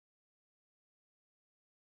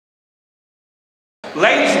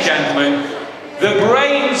ladies and gentlemen, the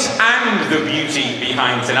brains and the beauty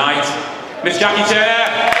behind tonight, Miss Jackie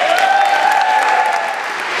Turner.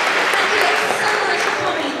 Thank you so much for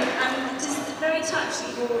coming. I'm just very touched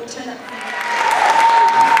that you all turned up.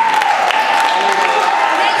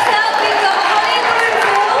 Next up, we've got Holly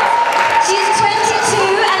Broomfield. She's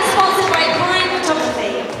 22 and sponsored by Prime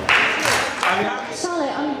Photography.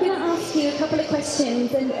 Charlotte, I'm going to ask you a couple of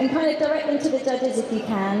questions and kind of direct them to the judges if you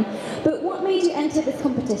can. But what made you enter this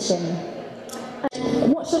competition?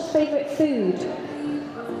 What's your favourite food?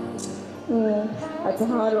 That's a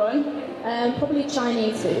hard one. Probably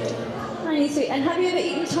Chinese food. Chinese food. And have you ever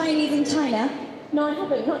eaten Chinese in China? No, I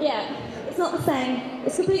haven't. Not yet. It's not the same.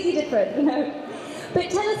 It's completely different, you know. But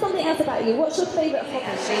tell us something else about you. What's your favourite hobby?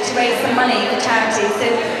 Actually, to raise some money for charity. So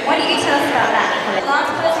why don't you tell us about that?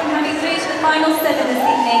 Last person coming through to the final 7 this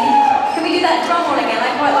evening. Can we do that drum roll again?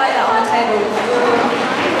 I quite like that on the table.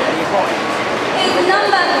 It's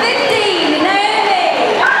number 15,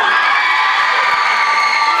 Naomi.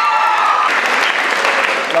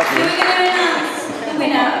 So we're going to announce the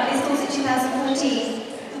winner of this Dorset 2014.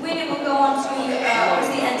 The winner will go on to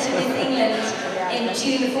obviously enter Miss England in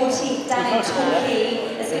June the 14th down in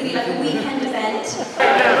Torquay. It's going to be like a weekend event.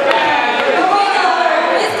 The winner,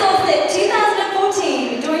 Miss Dorset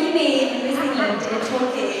 2014, joining me in Miss England in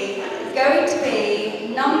Torquay, is going to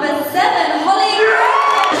be number 7, Holly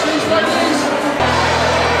Broomfield.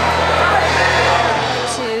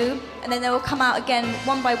 And then they will come out again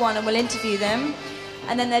one by one and we'll interview them.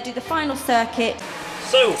 And then they'll do the final circuit.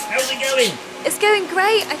 So, how's it going? It's going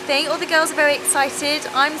great, I think. All the girls are very excited.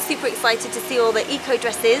 I'm super excited to see all the eco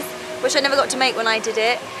dresses, which I never got to make when I did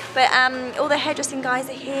it. But all the hairdressing guys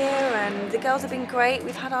are here and the girls have been great.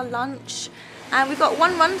 We've had our lunch and we've got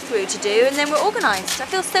one run through to do and then we're organised. I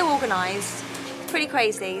feel so organised. It's pretty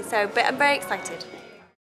crazy, but I'm very excited.